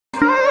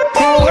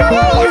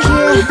Hello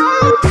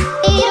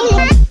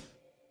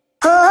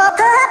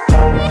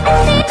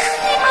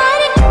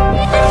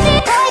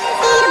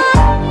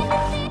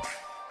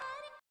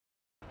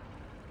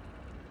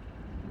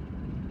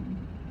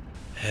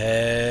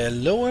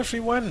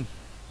everyone,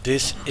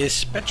 this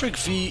is Patrick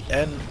V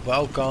and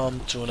welcome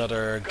to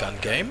another gun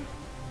game.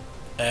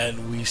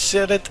 And we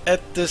said it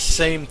at the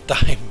same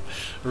time.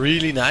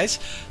 Really nice.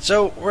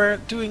 So we're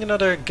doing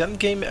another gun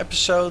game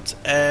episode,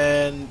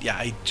 and yeah,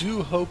 I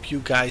do hope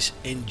you guys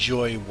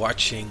enjoy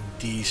watching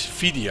these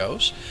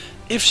videos.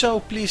 If so,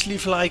 please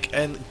leave a like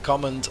and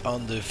comment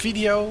on the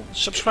video.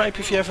 Subscribe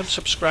if you haven't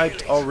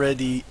subscribed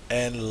already,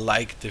 and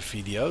like the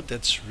video.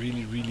 That's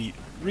really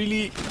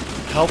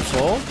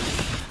helpful.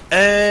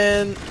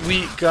 And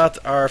we got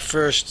our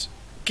first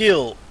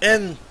kill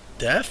and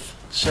death,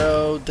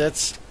 so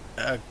that's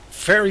a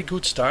very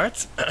good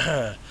start.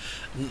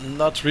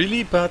 Not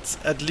really, but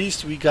at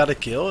least we got a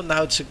kill.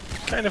 Now it's a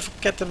kind of a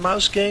cat and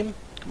mouse game.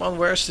 Come on,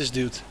 where's this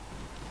dude?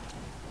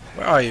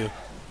 Where are you?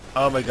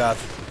 Oh my god.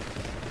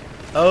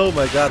 Oh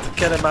my god, the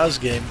cat and mouse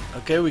game.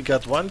 Okay, we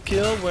got one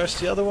kill. Where's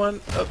the other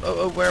one?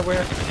 Oh, where?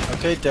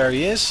 Okay, there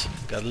he is.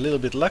 Got a little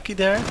bit lucky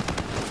there.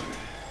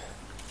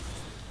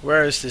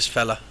 Where is this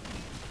fella?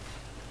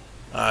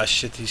 Ah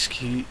shit,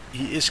 he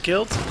is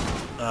killed.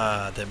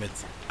 Ah damn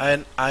it.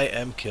 And I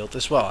am killed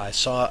as well. I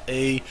saw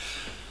an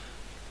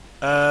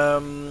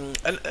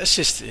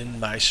assist in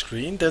my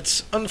screen.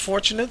 That's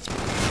unfortunate.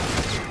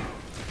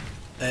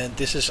 And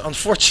this is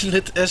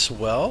unfortunate as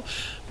well.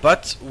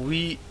 But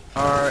we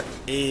are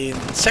in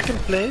second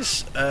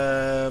place.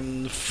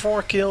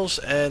 4 kills,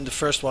 and the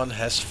first one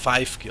has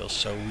 5 kills.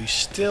 So we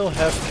still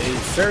have a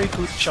very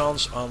good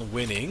chance on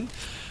winning.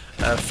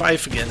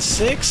 5 against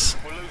 6.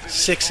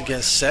 6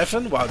 against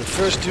 7. Wow, the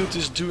first dude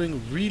is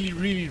doing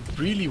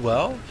really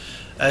well.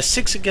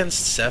 6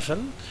 against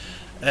 7.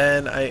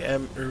 And I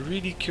am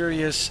really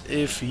curious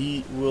if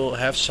he will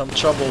have some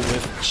trouble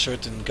with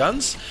certain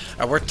guns.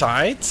 We're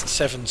tied,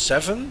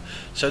 7-7.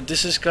 So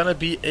this is gonna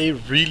be a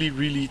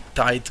really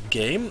tight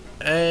game.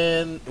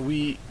 And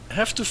we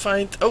have to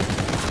find... Oh!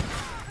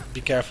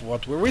 Be careful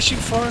what we're wishing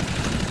for.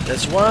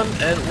 That's one,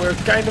 and we're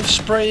kind of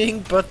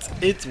spraying, but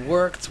it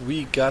worked.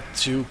 We got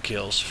 2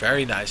 kills.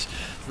 Very nice.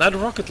 Now the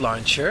rocket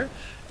launcher,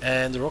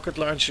 and the rocket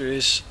launcher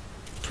is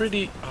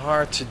pretty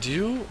hard to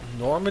do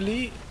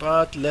normally,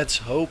 but let's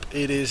hope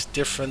it is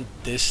different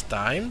this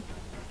time.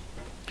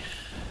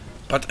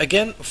 But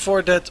again,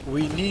 for that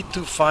we need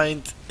to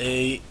find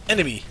an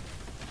enemy.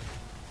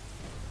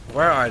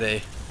 Where are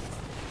they?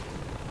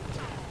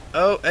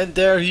 Oh, and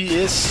there he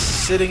is,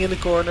 sitting in the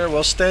corner,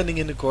 well, standing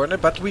in the corner,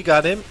 but we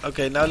got him.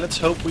 Okay, now let's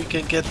hope we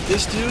can get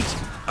this dude.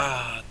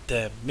 Ah,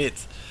 damn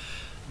it.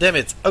 Damn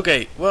it.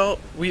 Okay, well,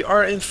 we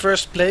are in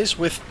first place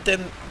with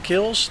 10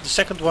 kills. The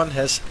second one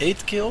has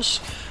 8 kills.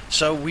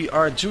 So we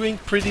are doing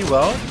pretty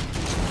well.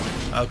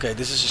 Okay,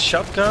 this is a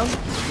shotgun.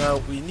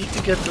 Now we need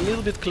to get a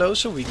little bit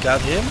closer. We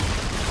got him.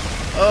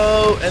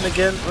 Oh, and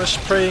again, we're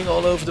spraying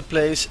all over the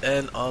place.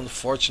 And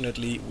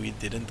unfortunately, we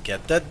didn't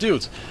get that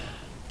dude.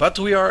 But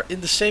we are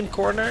in the same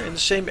corner, in the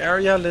same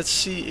area. Let's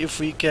see if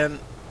we can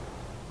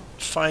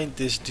find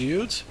this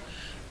dude.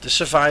 The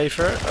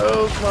survivor.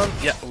 Oh, come on.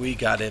 Yeah, we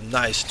got him.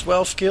 Nice.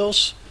 12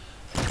 kills.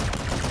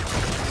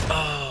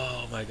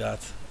 Oh my god.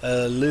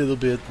 A little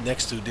bit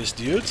next to this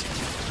dude.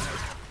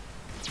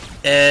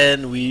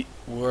 And we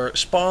were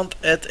spawned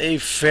at a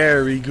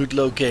very good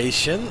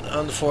location.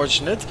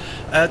 Unfortunate.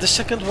 The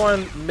second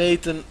one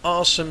made an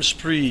awesome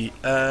spree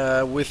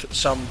with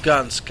some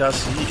guns,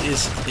 because he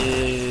is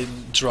in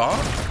draw.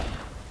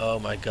 Oh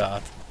my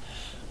god.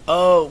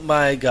 Oh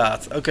my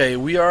god. Okay,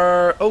 we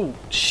are... Oh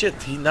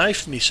shit, he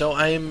knifed me. So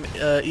I am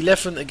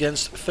 11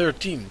 against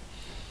 13.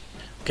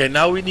 Okay,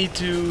 now we need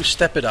to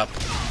step it up.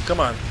 Come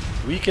on,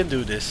 we can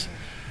do this.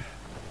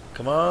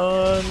 Come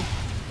on.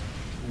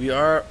 We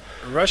are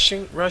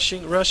rushing,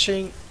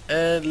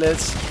 and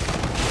let's...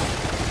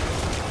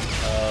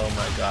 Oh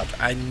my god,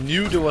 I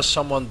knew there was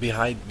someone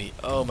behind me.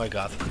 Oh my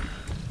god.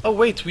 Oh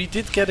wait, we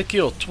did get a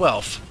kill.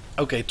 12.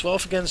 Okay,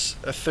 12 against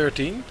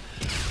 13.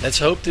 Let's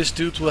hope this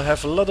dude will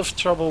have a lot of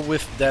trouble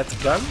with that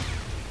gun.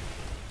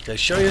 Okay,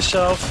 show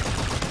yourself.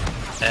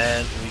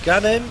 And we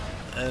got him.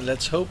 And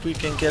let's hope we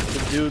can get the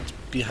dude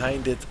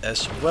behind it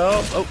as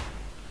well. Oh!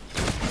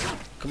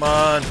 Come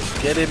on!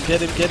 Get him!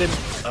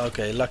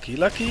 Okay, lucky.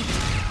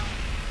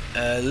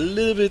 A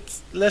little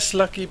bit less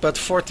lucky, but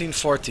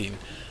 14-14.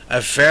 A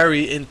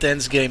very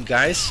intense game,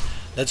 guys.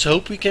 Let's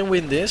hope we can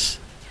win this.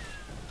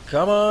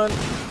 Come on.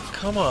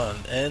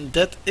 And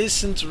that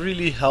isn't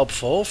really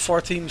helpful.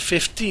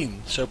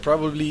 14-15. So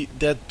probably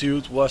that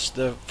dude was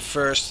the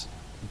first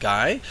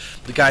guy.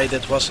 The guy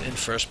that was in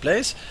first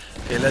place.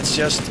 Okay, let's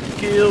just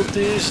kill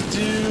this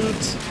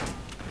dude.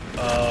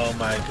 Oh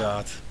my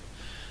god.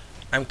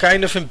 I'm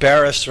kind of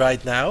embarrassed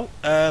right now.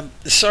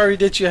 Sorry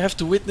that you have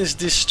to witness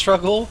this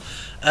struggle.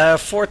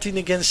 14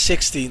 against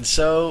 16.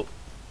 So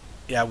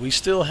yeah, we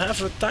still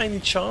have a tiny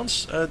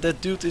chance.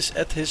 That dude is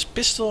at his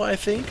pistol, I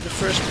think. The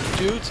first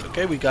dude.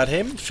 Okay, we got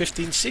him.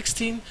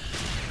 15-16.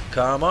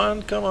 Come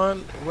on.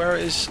 Where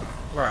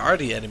are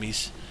the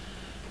enemies?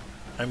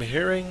 I'm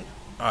hearing...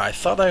 Oh, I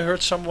thought I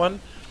heard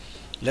someone.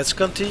 Let's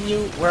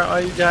continue. Where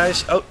are you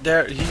guys? Oh,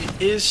 there he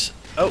is.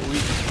 Oh,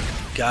 we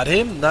got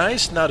him.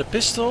 Nice. Now the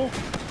pistol.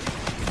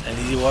 And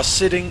he was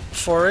sitting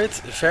for it.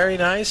 Very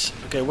nice.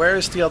 Okay, where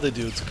is the other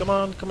dude? Come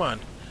on, come on.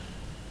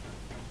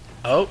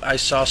 Oh, I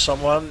saw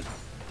someone.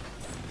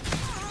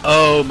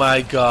 Oh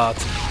my god.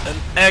 An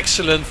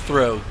excellent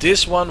throw.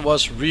 This one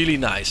was really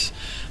nice.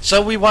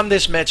 So we won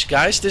this match,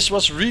 guys. This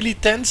was really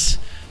tense.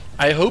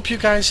 I hope you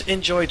guys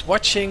enjoyed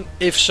watching.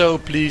 If so,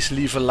 please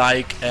leave a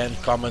like and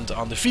comment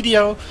on the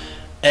video.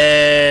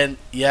 And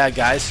yeah,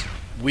 guys,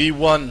 we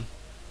won.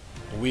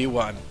 We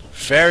won.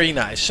 Very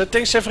nice. So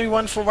thanks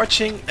everyone for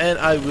watching, and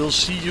I will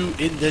see you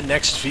in the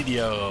next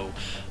video.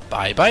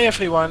 Bye bye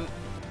everyone.